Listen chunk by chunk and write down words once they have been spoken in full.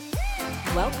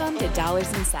Welcome to Dollars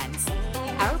and Cents.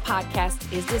 Our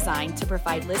podcast is designed to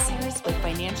provide listeners with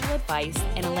financial advice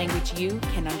in a language you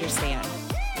can understand.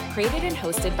 Created and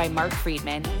hosted by Mark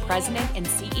Friedman, President and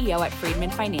CEO at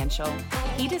Friedman Financial,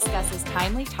 he discusses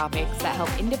timely topics that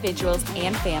help individuals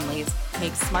and families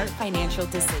make smart financial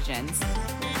decisions.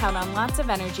 Count on lots of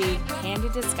energy,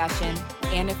 candid discussion,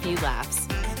 and a few laughs.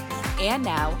 And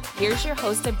now, here's your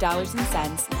host of Dollars and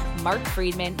Cents, Mark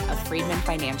Friedman of Friedman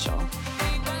Financial.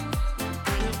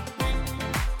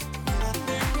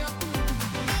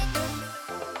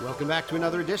 Welcome back to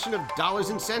another edition of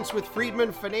Dollars and Cents with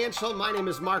Friedman Financial. My name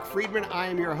is Mark Friedman. I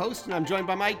am your host, and I'm joined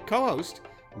by my co-host,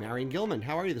 Marion Gilman.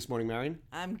 How are you this morning, Marion?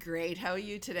 I'm great. How are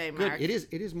you today, Mark? Good.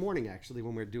 It is morning, actually,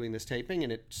 when we're doing this taping,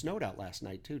 and it snowed out last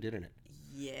night, too, didn't it?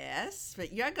 Yes,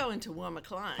 but you're going to warmer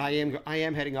climate. I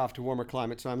am heading off to warmer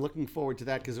climate, so I'm looking forward to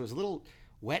that because it was a little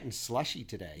wet and slushy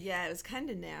today. Yeah, it was kind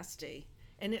of nasty.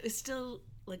 And it was still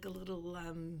like a little,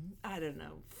 I don't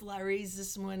know, flurries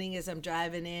this morning as I'm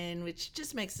driving in, which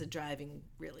just makes the driving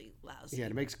really lousy. Yeah,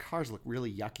 it makes cars look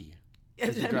really yucky.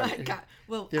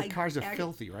 Their cars are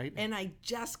filthy, right? And I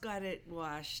just got it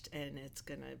washed, and it's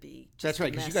going to be just That's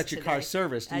right, because you got your car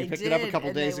serviced, and you picked it up a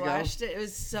couple days ago. I washed it. It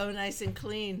was so nice and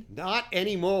clean. Not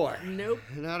anymore. Nope.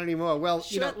 Not anymore. Well,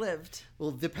 short-lived.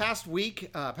 Well, the past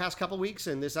couple weeks,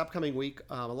 and this upcoming week,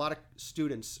 a lot of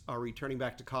students are returning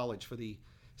back to college for the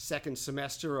second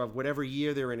semester of whatever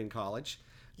year they're in college.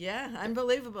 Yeah,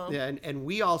 unbelievable. Yeah, and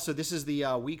we also, this is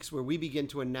the weeks where we begin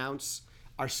to announce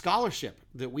our scholarship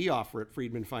that we offer at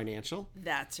Friedman Financial.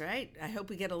 That's right. I hope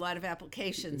we get a lot of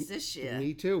applications this year.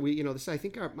 Me too. This I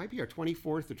think might be our 24th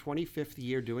or 25th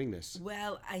year doing this.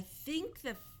 Well, I think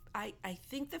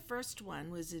the first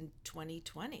one was in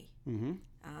 2020. Mm-hmm.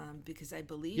 Because I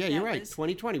believe you're right.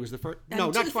 2020 was the first. No,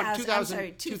 not 2000. I'm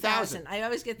sorry, 2000. I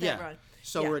always get that wrong.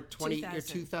 So we're at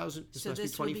 2000. So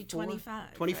this will be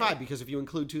 25. 25, right? Because if you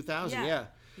include 2000,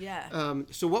 Yeah.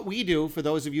 So what we do, for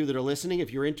those of you that are listening,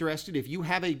 if you're interested, if you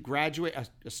have a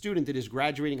student that is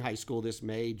graduating high school this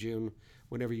May, June,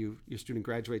 whenever your student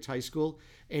graduates high school,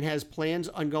 and has plans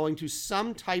on going to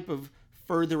some type of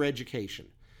further education,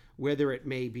 whether it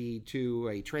may be to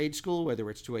a trade school, whether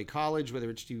it's to a college,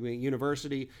 whether it's to a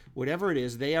university, whatever it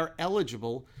is, they are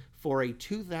eligible for a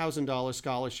 $2,000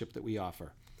 scholarship that we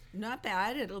offer. Not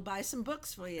bad. It'll buy some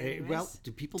books for you. Well,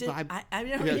 do people buy? I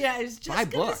was just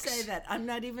going to say that. I'm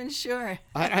not even sure.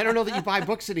 I don't know that you buy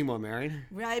books anymore, Marion.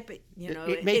 Right, but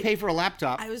it may pay for a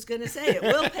laptop. I was going to say it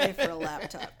will pay for a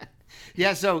laptop.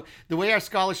 Yeah. So the way our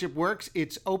scholarship works,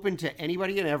 it's open to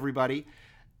anybody and everybody,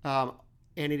 and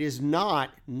it is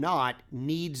not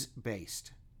needs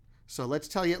based. So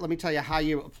let me tell you how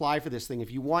you apply for this thing.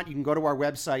 If you want, you can go to our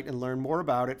website and learn more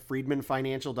about it.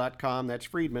 FriedmanFinancial.com. That's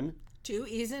Friedman. 2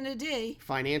 E's and a D.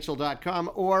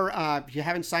 Financial.com. Or if you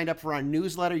haven't signed up for our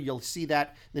newsletter, you'll see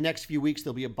that the next few weeks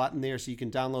there'll be a button there so you can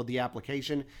download the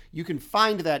application. You can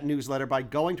find that newsletter by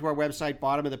going to our website,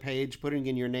 bottom of the page, putting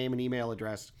in your name and email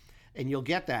address, and you'll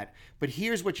get that. But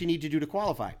here's what you need to do to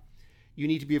qualify. You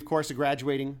need to be, of course, a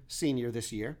graduating senior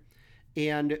this year,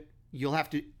 and you'll have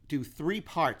to do 3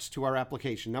 parts to our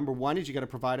application. Number 1 is you got to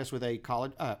provide us with a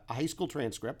high school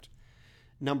transcript.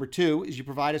 Number 2 is you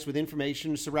provide us with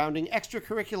information surrounding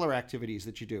extracurricular activities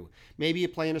that you do. Maybe you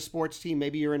play in a sports team.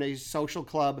 Maybe you're in a social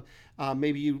club.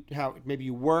 Maybe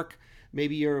you work.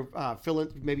 Maybe you're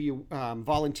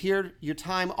volunteered your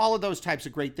time. All of those types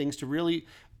of great things to really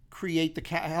create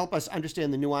help us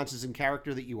understand the nuances and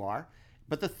character that you are.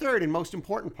 But the third and most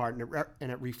important part,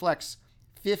 and it reflects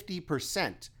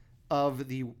 50% of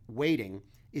the weighting,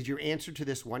 is your answer to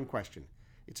this one question.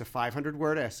 It's a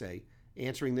 500-word essay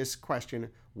answering this question: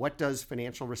 what does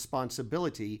financial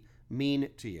responsibility mean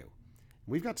to you?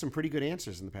 We've got some pretty good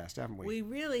answers in the past, haven't we? We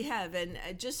really have. And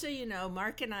just so you know,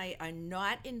 Mark and I are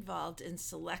not involved in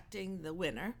selecting the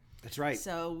winner. That's right.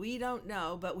 So we don't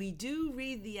know, but we do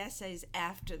read the essays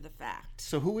after the fact.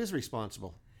 So who is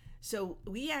responsible? So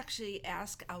we actually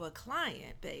ask our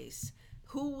client base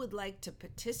who would like to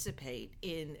participate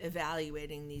in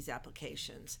evaluating these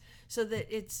applications, so that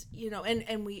it's,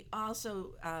 and we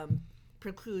also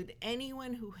preclude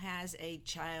anyone who has a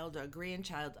child or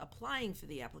grandchild applying for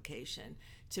the application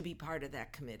to be part of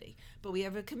that committee. But we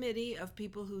have a committee of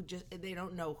people who they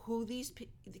don't know who the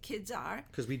kids are.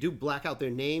 Because we do black out their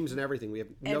names and everything. We have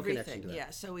no connection to that. Yeah,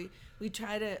 so we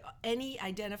try to, any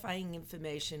identifying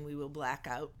information we will black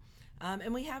out.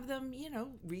 And we have them,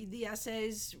 read the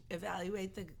essays,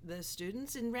 evaluate the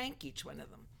students, and rank each one of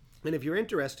them. And if you're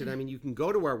interested, you can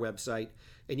go to our website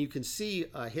and you can see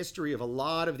a history of a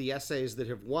lot of the essays that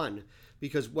have won,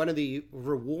 because one of the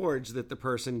rewards that the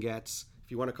person gets,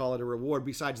 if you want to call it a reward,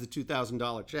 besides the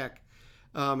 $2,000 check,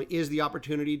 is the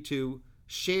opportunity to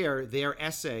share their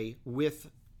essay with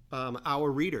our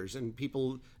readers and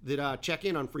people that check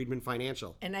in on Friedman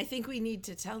Financial. And I think we need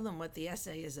to tell them what the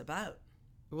essay is about.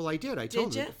 Well, I did. I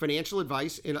told Did them. you? Financial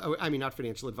advice, not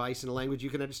financial advice in a language you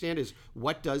can understand, is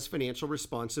what does financial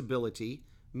responsibility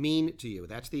mean to you?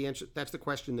 That's the answer. That's the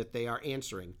question that they are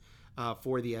answering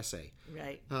for the essay.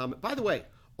 Right. By the way,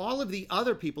 all of the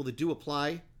other people that do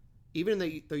apply, even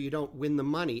though you don't win the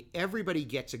money, everybody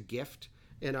gets a gift.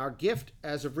 And our gift,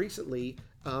 as of recently,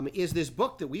 is this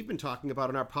book that we've been talking about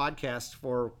on our podcast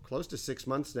for close to 6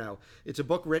 months now. It's a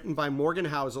book written by Morgan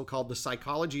Housel called The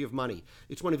Psychology of Money.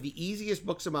 It's one of the easiest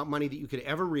books about money that you could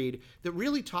ever read that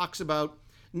really talks about,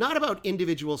 not about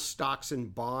individual stocks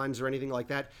and bonds or anything like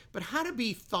that, but how to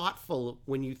be thoughtful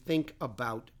when you think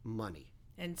about money.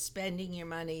 And spending your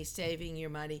money, saving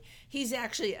your money. He's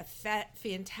actually a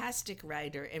fantastic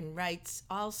writer and writes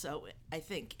also, I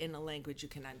think, in a language you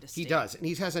can understand. He does. And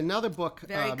he has another book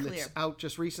Very clear. that's out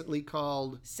just recently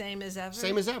called Same as Ever?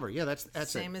 Same as Ever. Yeah, that's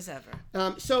Same it. as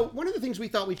Ever. So one of the things we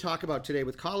thought we'd talk about today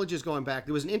with colleges going back,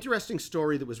 there was an interesting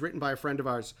story that was written by a friend of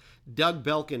ours, Doug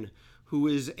Belkin, who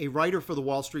is a writer for the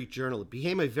Wall Street Journal. It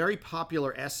became a very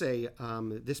popular essay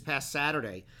this past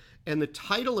Saturday. And the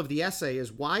title of the essay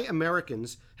is Why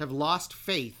Americans Have Lost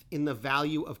Faith in the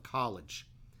Value of College.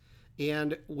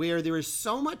 And where there is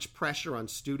so much pressure on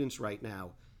students right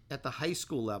now at the high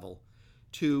school level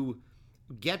to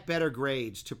get better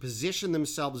grades, to position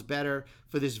themselves better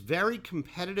for this very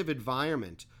competitive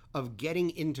environment of getting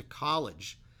into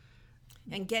college.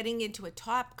 And getting into a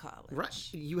top college. Right.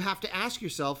 You have to ask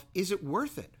yourself, is it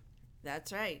worth it?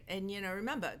 That's right. And,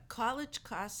 remember, college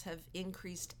costs have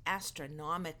increased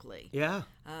astronomically. Yeah.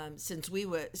 Since we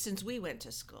went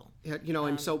to school. Yeah,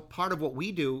 and so part of what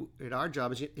we do at our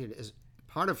job is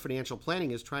part of financial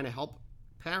planning is trying to help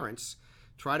parents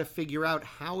try to figure out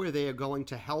how they are going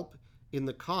to help in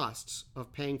the costs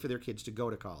of paying for their kids to go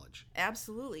to college.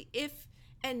 Absolutely.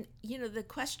 The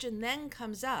question then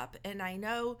comes up, and I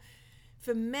know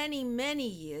for many, many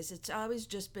years, it's always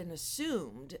just been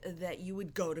assumed that you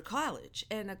would go to college.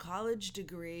 And a college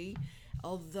degree,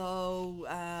 although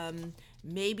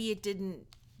maybe it didn't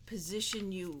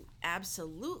position you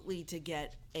absolutely to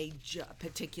get a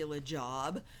particular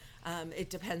job, it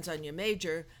depends on your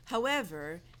major.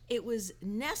 However, it was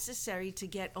necessary to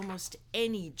get almost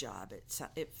any job,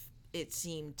 it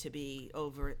seemed to be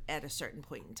over at a certain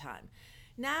point in time.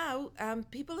 Now,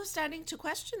 people are starting to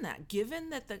question that.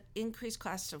 Given that the increased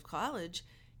cost of college,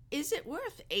 is it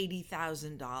worth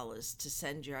 $80,000 to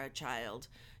send your child,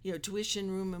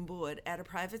 tuition, room, and board at a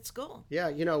private school?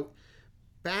 Yeah,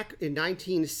 back in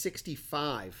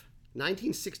 1965,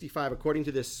 according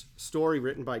to this story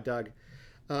written by Doug,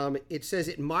 it says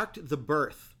it marked the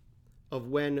birth of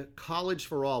when College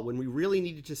for All, when we really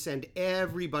needed to send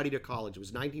everybody to college. It was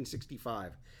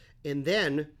 1965. And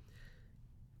then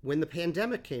when the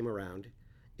pandemic came around,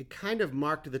 it kind of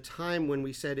marked the time when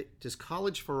we said, does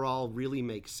College for All really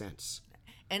make sense?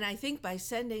 And I think by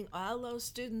sending all those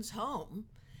students home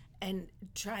and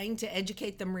trying to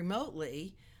educate them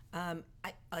remotely, I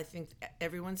think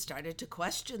everyone started to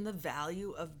question the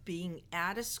value of being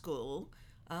at a school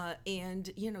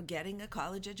and getting a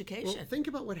college education. Well, think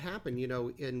about what happened,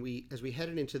 as we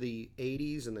headed into the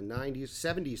 80s and the 90s,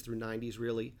 70s through 90s,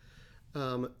 really.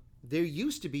 There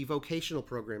used to be vocational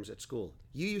programs at school.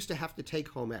 You used to have to take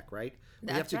home ec, right?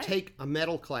 You have to take a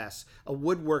metal class, a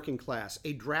woodworking class,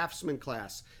 a draftsman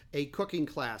class, a cooking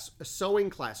class, a sewing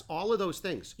class, all of those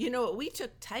things. We took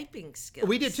typing skills.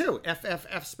 We did too.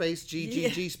 F space,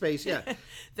 G space, yeah.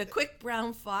 The quick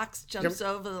brown fox jumps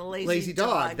over the lazy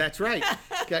dog. That's right.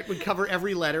 That would cover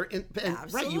every letter. And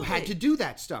right, you had to do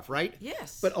that stuff, right?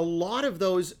 Yes. But a lot of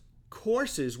those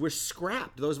courses were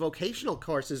scrapped. Those vocational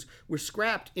courses were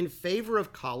scrapped in favor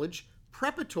of college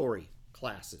preparatory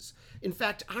classes. In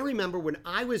fact, I remember when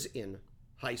I was in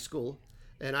high school,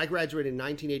 and I graduated in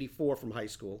 1984 from high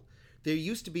school, there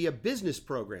used to be a business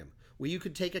program where you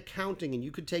could take accounting and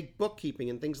you could take bookkeeping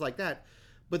and things like that.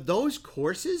 But those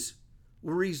courses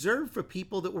were reserved for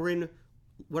people that were in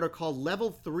what are called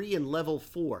level 3 and level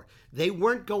 4. They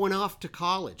weren't going off to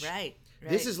college. Right.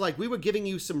 This is like we were giving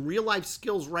you some real life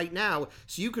skills right now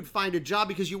so you could find a job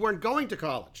because you weren't going to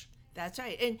college. That's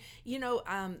right. And,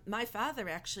 my father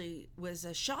actually was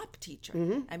a shop teacher.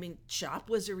 Mm-hmm. I mean, shop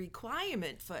was a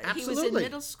requirement for, Absolutely. He was in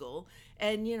middle school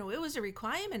and, it was a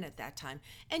requirement at that time.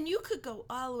 And you could go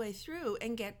all the way through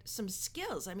and get some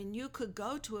skills. I mean, you could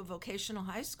go to a vocational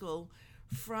high school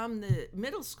from the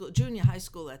middle school, junior high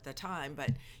school at the time,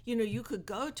 but, you could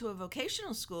go to a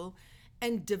vocational school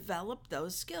and develop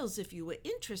those skills if you were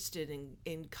interested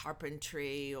in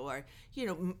carpentry or,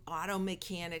 auto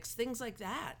mechanics, things like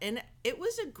that. And it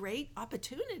was a great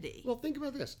opportunity. Well, think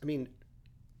about this. I mean,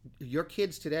 your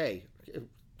kids today,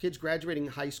 kids graduating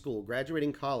high school,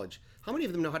 graduating college, how many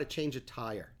of them know how to change a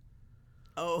tire?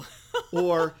 Oh.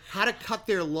 Or how to cut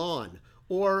their lawn,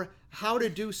 or how to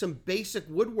do some basic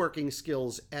woodworking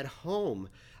skills at home,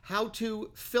 how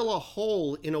to fill a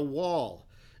hole in a wall,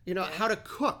 how to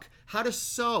cook, how to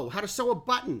sew a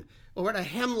button, or when a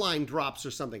hemline drops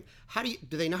or something.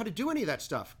 Do they know how to do any of that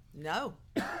stuff? No.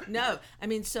 I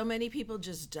mean, so many people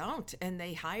just don't, and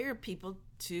they hire people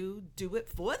to do it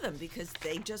for them because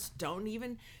they just don't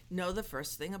even know the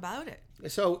first thing about it.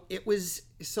 So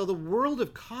the world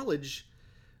of college,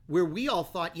 where we all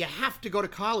thought you have to go to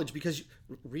college because,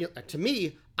 to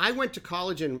me, I went to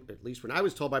college, and at least when I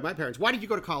was told by my parents, why did you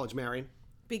go to college, Marion?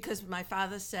 Because my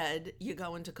father said, you're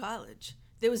going to college.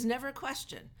 There was never a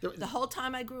question. The whole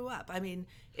time I grew up, I mean,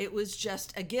 it was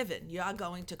just a given. You're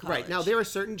going to college. Right. Now, there are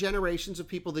certain generations of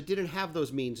people that didn't have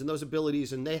those means and those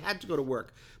abilities, and they had to go to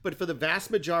work. But for the vast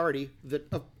majority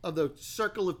of the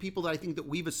circle of people that I think that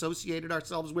we've associated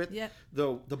ourselves with,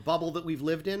 the bubble that we've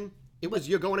lived in,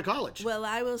 you're going to college. Well,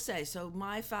 I will say, so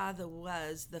my father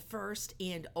was the first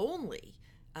and only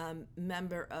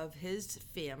member of his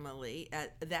family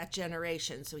at that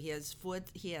generation. So he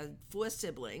had four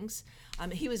siblings.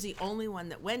 He was the only one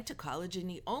that went to college,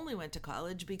 and he only went to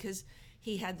college because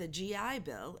he had the GI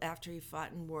Bill after he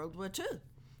fought in World War II.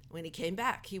 When he came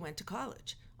back, he went to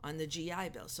college on the GI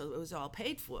Bill. So it was all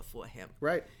paid for him.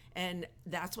 Right. And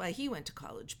that's why he went to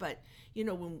college. But,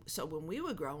 when we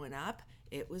were growing up,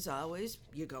 it was always,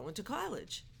 you're going to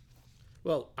college.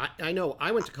 Well, I know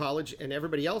I went to college, and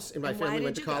everybody else in my family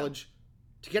went to college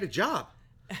to get a job.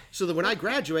 So that when I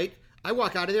graduate, I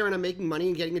walk out of there and I'm making money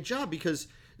and getting a job, because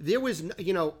there was,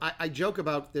 I joke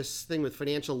about this thing with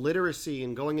financial literacy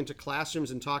and going into classrooms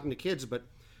and talking to kids. But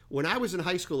when I was in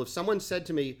high school, if someone said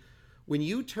to me, when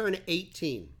you turn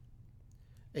 18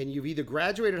 and you've either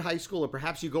graduated high school or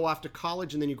perhaps you go off to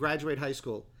college and then you graduate high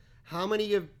school, how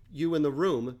many of you in the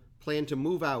room plan to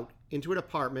move out into an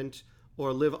apartment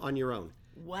or live on your own?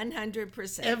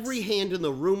 100%. Every hand in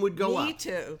the room would go up. Me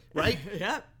too. Right?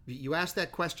 Yep. You ask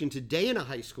that question today in a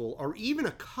high school, or even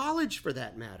a college for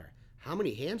that matter, how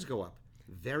many hands go up?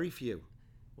 Very few.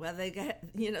 Well, they got,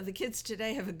 the kids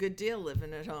today have a good deal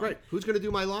living at home. Right. Who's going to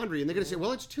do my laundry? And they're going to say,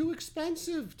 well, it's too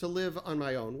expensive to live on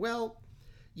my own. Well,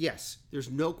 yes,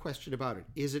 there's no question about it.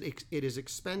 It is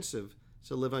expensive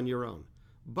to live on your own.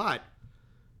 But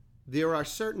there are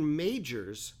certain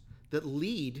majors that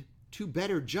lead to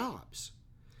better jobs.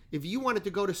 If you wanted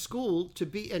to go to school to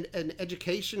be an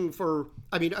education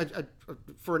as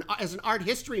an art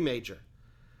history major,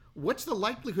 what's the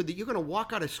likelihood that you're going to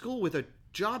walk out of school with a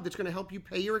job that's going to help you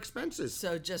pay your expenses?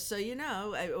 So just so you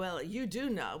know, you do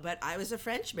know, but I was a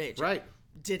French major. Right.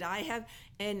 Did I have,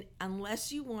 and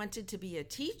unless you wanted to be a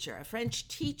French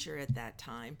teacher at that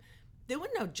time, there were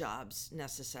no jobs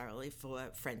necessarily for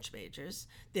French majors.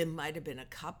 There might have been a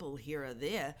couple here or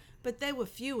there, but they were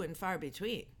few and far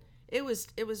between. It was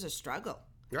a struggle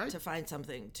to find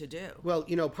something to do. Well,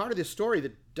 part of this story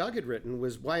that Doug had written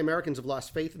was why Americans have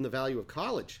lost faith in the value of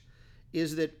college,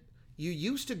 is that you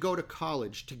used to go to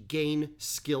college to gain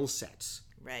skill sets.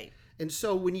 Right. And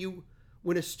so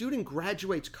when a student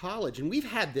graduates college, and we've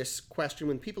had this question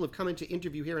when people have come in to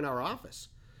interview here in our office,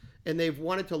 and they've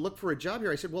wanted to look for a job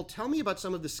here, I said, well, tell me about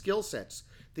some of the skill sets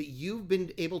that you've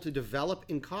been able to develop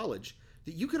in college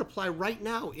that you could apply right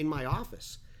now in my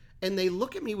office. And they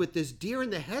look at me with this deer in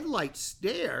the headlights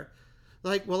stare,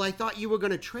 like, well, I thought you were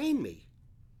going to train me.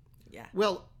 Yeah.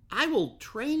 Well, I will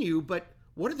train you, but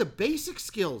what are the basic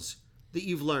skills that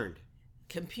you've learned?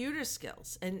 Computer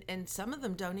skills. And some of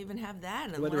them don't even have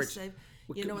that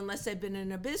unless they've been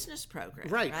in a business program.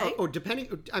 Right. Or depending,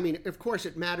 of course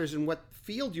it matters in what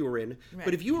field you were in. Right.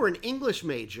 But if you were an English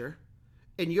major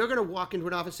and you're going to walk into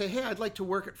an office and say, hey, I'd like to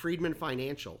work at Friedman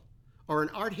Financial, or an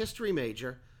art history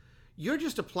major, you're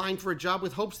just applying for a job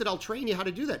with hopes that I'll train you how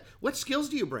to do that. What skills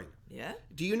do you bring? Yeah.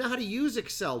 Do you know how to use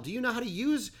Excel? Do you know how to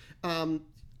use, word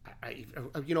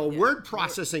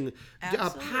processing,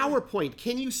 PowerPoint?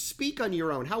 Can you speak on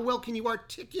your own? How well can you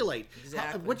articulate?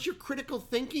 Exactly. What's your critical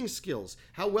thinking skills?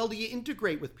 How well do you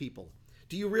integrate with people?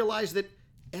 Do you realize that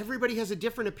everybody has a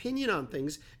different opinion on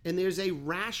things, and there's a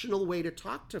rational way to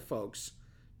talk to folks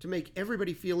to make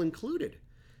everybody feel included?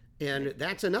 And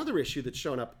that's another issue that's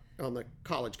shown up on the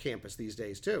college campus these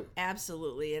days too.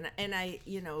 Absolutely. And I,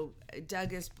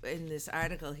 Doug is in this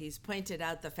article, he's pointed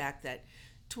out the fact that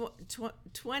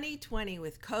 2020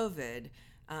 with COVID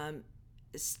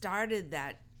started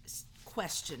that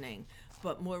questioning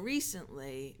But more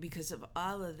recently, because of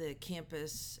all of the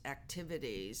campus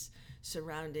activities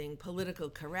surrounding political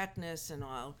correctness and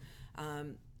all,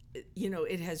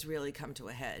 it has really come to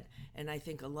a head. And I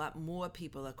think a lot more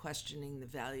people are questioning the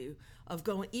value of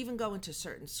going to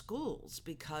certain schools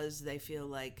because they feel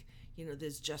like,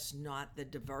 there's just not the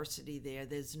diversity there.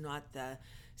 There's not the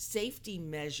safety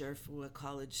measure for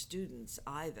college students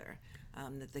either,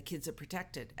 that the kids are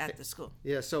protected at the school.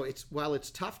 Yeah, so while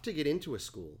it's tough to get into a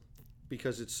school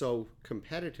because it's so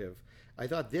competitive, I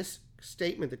thought this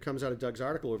statement that comes out of Doug's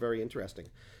article were very interesting.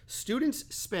 Students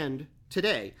spend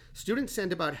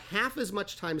about half as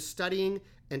much time studying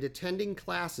and attending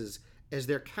classes as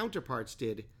their counterparts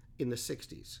did in the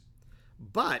 60s.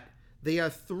 But they are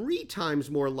 3 times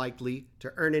more likely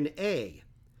to earn an A,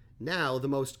 now the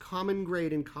most common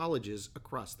grade in colleges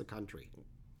across the country.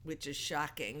 Which is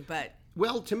shocking, but...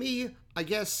 Well, to me, I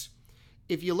guess,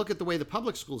 if you look at the way the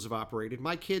public schools have operated,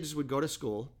 my kids would go to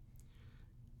school.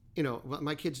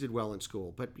 My kids did well in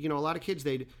school, but, a lot of kids,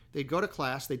 they'd go to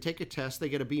class, they'd take a test, they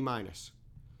get a B-.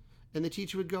 And the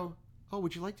teacher would go, "Oh,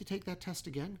 would you like to take that test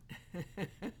again?"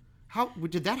 How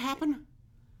did that happen?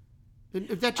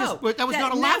 That was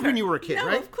not allowed never. When you were a kid, no,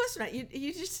 right? No, of course not.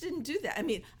 You just didn't do that. I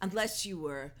mean, unless you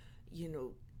were,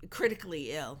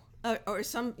 critically ill or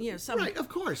some right, of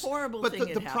course. Horrible but thing.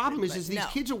 But the problem is these no.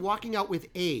 kids are walking out with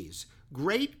A's,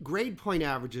 great grade point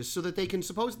averages, so that they can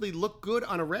supposedly look good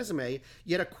on a resume.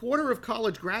 Yet a quarter of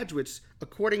college graduates,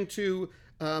 according to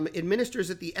administrators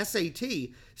at the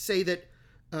SAT, say that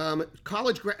a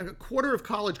quarter of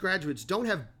college graduates don't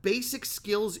have basic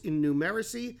skills in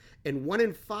numeracy, and 1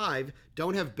 in 5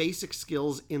 don't have basic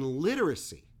skills in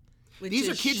literacy. These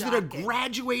are kids shocking. that are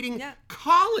graduating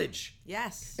college.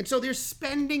 Yes. And so they're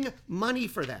spending money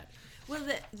for that. Well,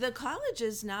 the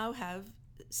colleges now have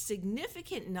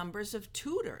significant numbers of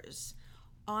tutors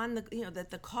on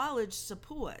that the college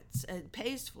supports and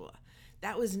pays for.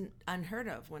 That was unheard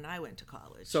of when I went to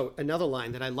college. So another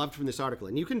line that I loved from this article,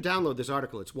 and you can download this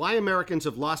article, it's Why Americans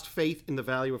Have Lost Faith in the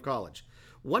Value of College.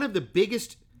 One of the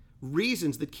biggest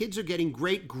reasons that kids are getting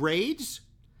great grades,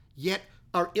 yet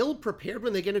are ill-prepared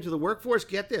when they get into the workforce,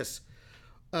 get this.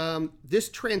 This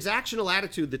transactional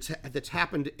attitude that's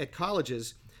happened at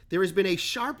colleges, there has been a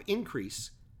sharp increase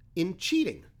in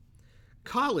cheating.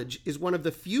 College is one of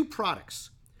the few products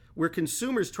where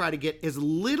consumers try to get as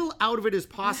little out of it as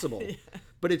possible,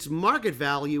 but its market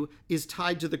value is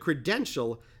tied to the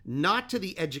credential, not to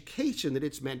the education that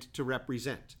it's meant to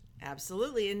represent.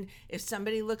 Absolutely. And if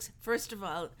somebody looks, first of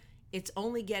all, it's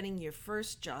only getting your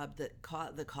first job that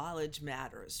the college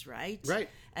matters, right? Right.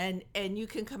 And you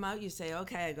can come out, you say,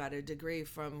 okay, I got a degree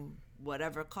from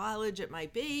whatever college it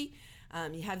might be.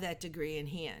 You have that degree in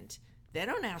hand. They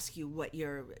don't ask you what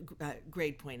your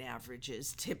grade point average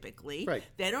is typically. Right.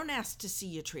 They don't ask to see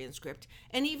your transcript.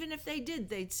 And even if they did,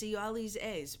 they'd see all these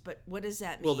A's. But what does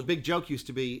that mean? Well, the big joke used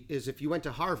to be is if you went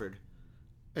to Harvard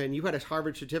and you had a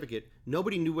Harvard certificate,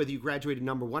 nobody knew whether you graduated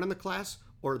number 1 in the class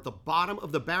or at the bottom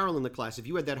of the barrel in the class. If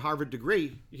you had that Harvard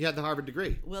degree, you had the Harvard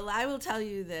degree. Well, I will tell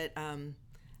you that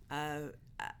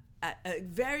a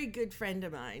very good friend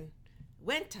of mine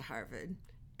went to Harvard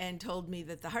and told me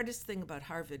that the hardest thing about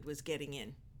Harvard was getting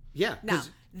in. Yeah, now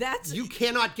that's you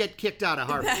cannot get kicked out of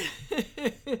Harvard.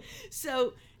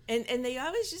 So, and they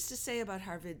always used to say about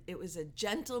Harvard, it was a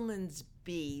gentleman's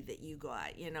B that you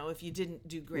got, if you didn't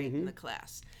do great in the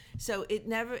class. So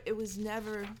it was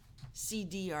never C,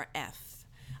 D, or F.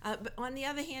 But on the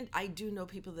other hand, I do know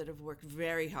people that have worked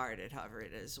very hard at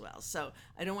Harvard as well. So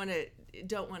I don't want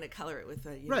to color it with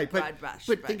a broad brush.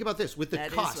 But think about this: with the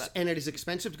cost, and it is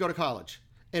expensive to go to college.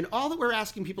 And all that we're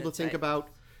asking people to think about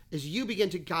is you begin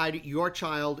to guide your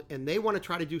child and they want to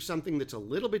try to do something that's a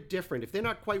little bit different. If they're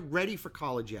not quite ready for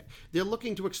college yet, they're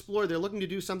looking to explore, they're looking to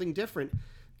do something different.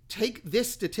 Take this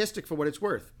statistic for what it's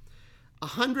worth.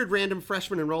 100 random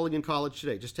freshmen enrolling in college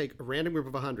today, just take a random group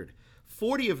of 100.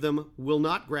 40 of them will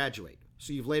not graduate.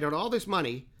 So you've laid out all this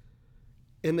money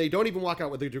and they don't even walk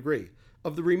out with a degree.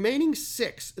 Of the remaining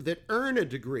 6 that earn a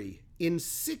degree in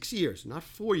 6 years, not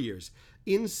 4 years,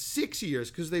 in 6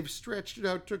 years, because they've stretched it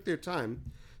out, took their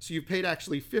time. So you've paid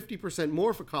actually 50%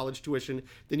 more for college tuition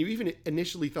than you even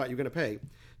initially thought you were going to pay.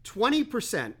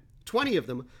 20% of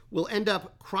them will end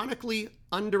up chronically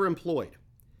underemployed.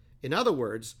 In other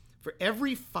words, for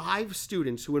every 5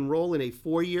 students who enroll in a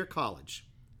 4-year college,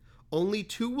 only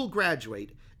 2 will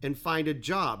graduate and find a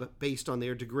job based on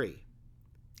their degree.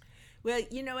 Well,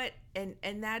 you know what?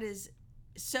 And that is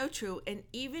so true. And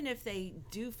even if they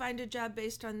do find a job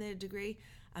based on their degree,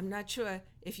 I'm not sure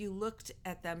if you looked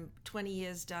at them 20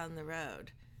 years down the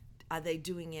road, are they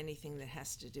doing anything that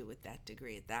has to do with that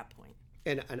degree at that point?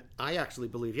 And I actually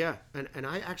believe, and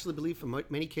I actually believe for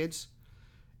many kids,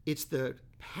 it's the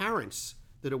parents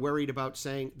that are worried about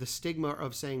saying the stigma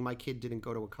of saying my kid didn't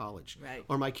go to a college, right,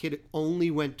 or my kid only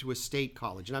went to a state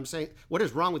college. And I'm saying, what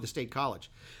is wrong with the state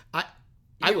college?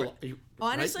 Honestly,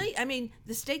 right? I mean,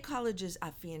 the state colleges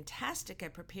are fantastic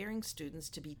at preparing students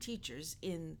to be teachers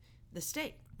in the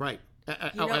state. Right.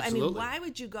 Absolutely. I mean, why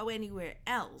would you go anywhere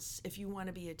else if you want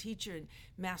to be a teacher in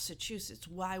Massachusetts?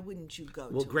 Why wouldn't you go?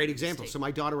 Well, to great example. So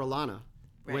my daughter Alana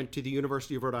Right. went to the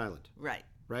University of Rhode Island. Right.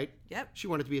 Right. Yep. She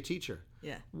wanted to be a teacher.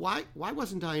 Yeah. Why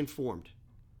wasn't I informed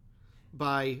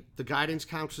by the guidance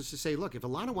counselors to say, look, if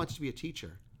Alana wants to be a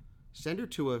teacher, send her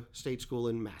to a state school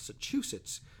in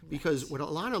Massachusetts? Because what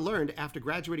Alana learned after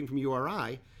graduating from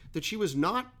URI, that she was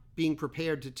not being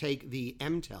prepared to take the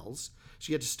MTELs.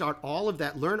 She had to start all of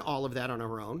that, learn all of that on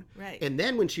her own. Right. And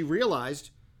then when she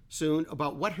realized soon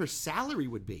about what her salary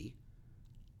would be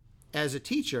as a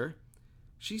teacher,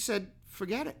 she said,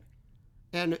 forget it.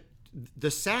 And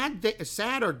the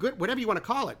sad or good, whatever you want to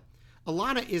call it,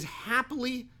 Alana is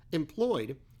happily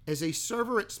employed as a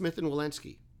server at Smith &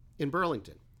 Wollensky in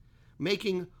Burlington,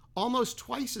 making almost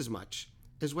twice as much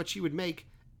as what she would make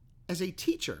as a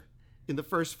teacher in the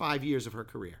first 5 years of her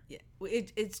career. Yeah,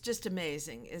 it's just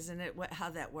amazing, isn't it? How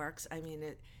that works. I mean,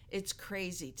 it's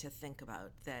crazy to think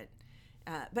about that.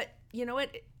 But you know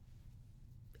what?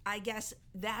 I guess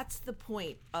that's the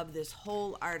point of this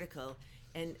whole article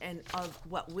and of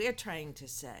what we're trying to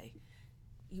say.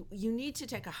 You need to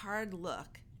take a hard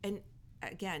look. And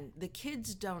again, the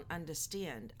kids don't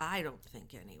understand, I don't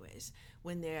think anyways,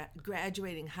 when they're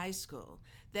graduating high school.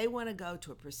 They want to go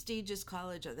to a prestigious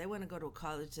college, or they want to go to a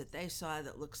college that they saw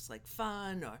that looks like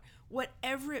fun, or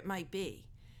whatever it might be.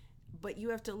 But you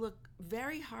have to look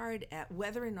very hard at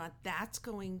whether or not that's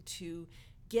going to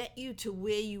get you to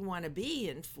where you want to be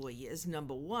in 4 years,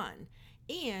 number one.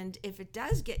 And if it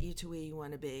does get you to where you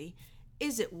want to be,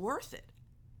 is it worth it?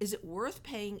 Is it worth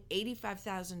paying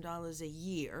 $85,000 a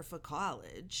year for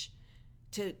college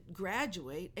to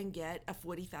graduate and get a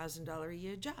 $40,000 a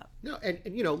year job? No, and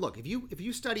you know, look, if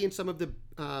you study in some of the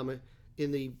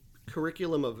in the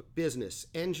curriculum of business,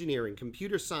 engineering,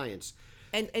 computer science,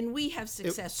 and we have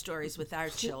success stories with our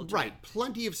children, right?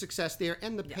 Plenty of success there,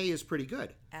 and the pay is pretty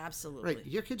good. Absolutely. Right.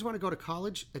 Your kids want to go to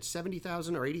college at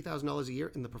 $70,000 or $80,000 a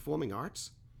year in the performing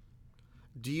arts?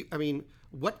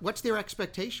 What's their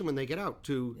expectation when they get out?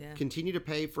 To continue to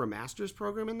pay for a master's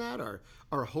program in that,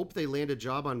 or hope they land a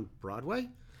job on Broadway?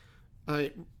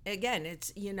 Again,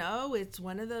 it's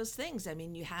one of those things. I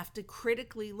mean, you have to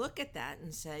critically look at that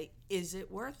and say, is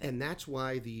it worth it? And that's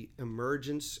why the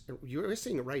emergence, you're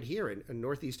seeing it right here in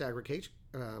Northeast Agriculture,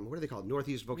 what are they called?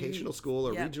 Northeast Vocational School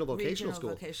or Regional Vocational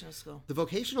School. Vocational School. The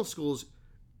vocational schools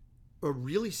are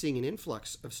really seeing an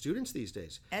influx of students these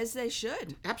days. As they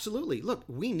should. Absolutely. Look,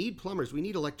 we need plumbers, we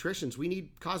need electricians, we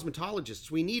need cosmetologists,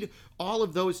 we need all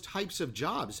of those types of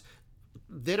jobs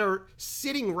that are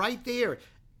sitting right there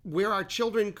where our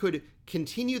children could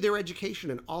continue their education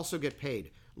and also get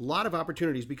paid. A lot of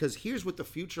opportunities, because here's what the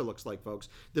future looks like, folks.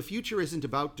 The future isn't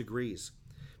about degrees,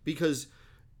 because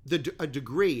a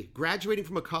degree, graduating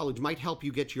from a college, might help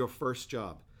you get your first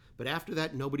job. But after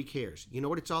that, nobody cares. You know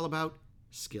what it's all about?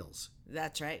 Skills.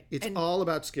 That's right. It's all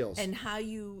about skills. And how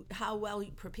well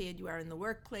prepared you are in the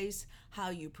workplace, how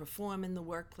you perform in the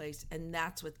workplace, and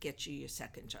that's what gets you your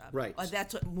second job. Right. Or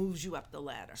that's what moves you up the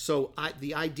ladder. So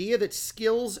the idea that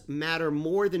skills matter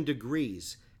more than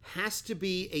degrees has to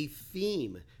be a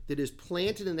theme that is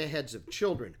planted in the heads of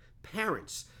children,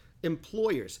 parents,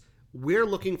 employers. We're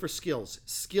looking for skills.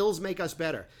 Skills make us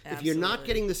better. Absolutely. If you're not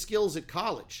getting the skills at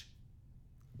college,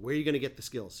 where are you going to get the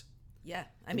skills? Yeah.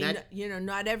 I mean,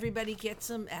 not everybody gets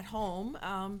them at home,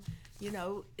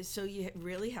 so you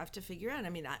really have to figure out.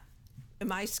 I mean,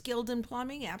 am I skilled in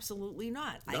plumbing? Absolutely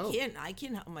not. No. I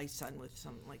can't help my son with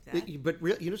something like that. But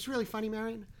what's really funny,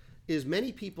 Marion, is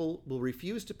many people will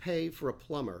refuse to pay for a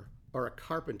plumber or a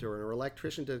carpenter or an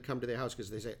electrician to come to their house because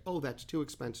they say, oh, that's too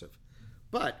expensive.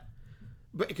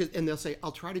 And they'll say,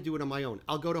 I'll try to do it on my own.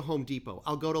 I'll go to Home Depot.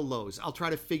 I'll go to Lowe's. I'll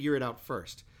try to figure it out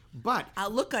first. But I'll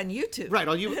look on YouTube. Right.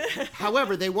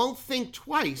 However, they won't think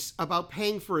twice about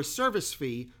paying for a service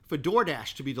fee for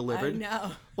DoorDash to be delivered. I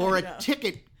know. Or a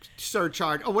ticket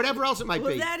surcharge or whatever else it might be.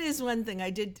 Well, that is one thing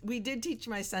we did teach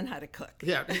my son how to cook.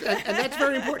 Yeah, and that's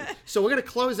very important. So we're going to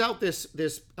close out this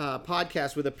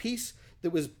podcast with a piece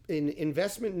that was in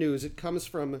Investment News. It comes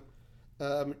from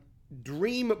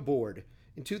Dreamboard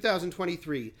in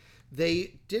 2023.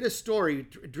 They did a story.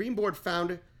 Dreamboard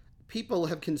found people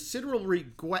have considerable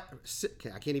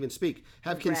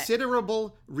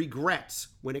considerable regrets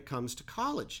when it comes to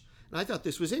college. And I thought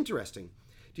this was interesting.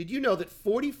 Did you know that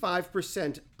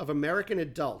 45% of American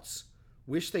adults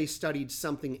wish they studied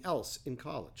something else in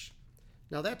college?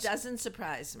 Now that doesn't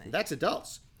surprise me. That's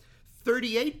adults.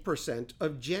 38%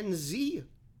 of Gen Z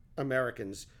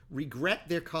Americans regret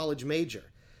their college major.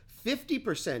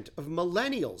 50% of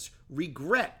millennials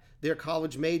regret their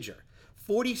college major.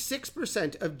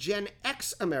 46% of Gen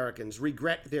X Americans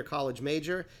regret their college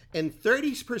major, and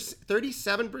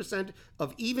 37%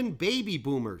 of even baby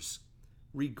boomers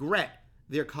regret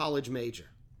their college major.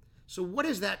 So what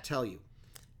does that tell you?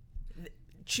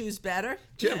 Choose better?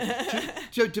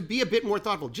 To be a bit more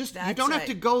thoughtful. You don't have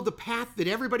to go the path that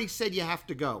everybody said you have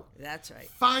to go. That's right.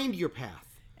 Find your path.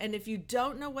 And if you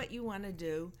don't know what you want to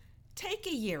do, take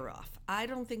a year off. I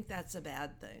don't think that's a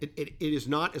bad thing. It is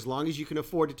not, as long as you can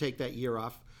afford to take that year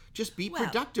off. Just be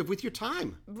productive with your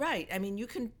time. Right. I mean, you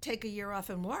can take a year off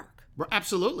and work.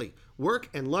 Absolutely. Work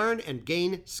and learn and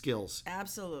gain skills.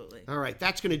 Absolutely. All right.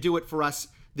 That's going to do it for us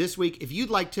this week. If you'd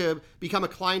like to become a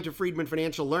client of Friedman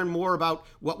Financial, learn more about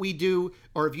what we do,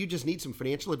 or if you just need some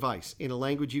financial advice in a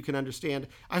language you can understand,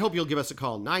 I hope you'll give us a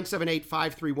call.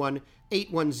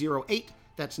 978-531-8108.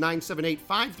 That's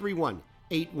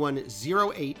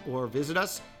 978-531-8108, or visit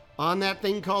us on that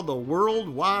thing called the World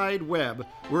Wide Web.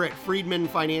 We're at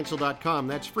friedmanfinancial.com.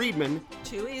 That's Friedman.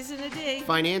 2 E's and a D.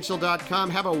 Financial.com.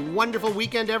 Have a wonderful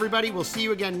weekend, everybody. We'll see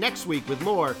you again next week with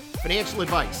more financial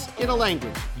advice in a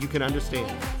language you can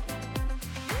understand.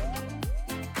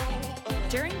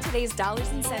 During today's Dollars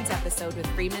and Cents episode with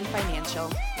Friedman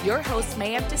Financial, your hosts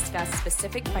may have discussed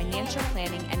specific financial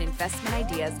planning and investment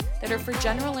ideas that are for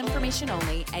general information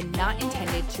only and not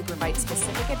intended to provide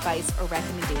specific advice or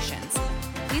recommendations.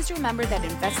 Please remember that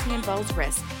investing involves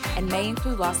risk and may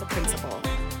include loss of principal.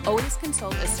 Always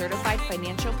consult a certified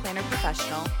financial planner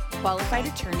professional, qualified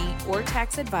attorney, or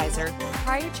tax advisor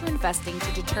prior to investing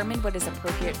to determine what is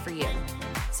appropriate for you.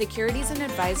 Securities and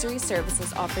advisory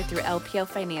services offered through LPL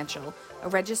Financial, a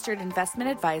registered investment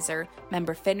advisor,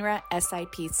 member FINRA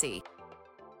SIPC.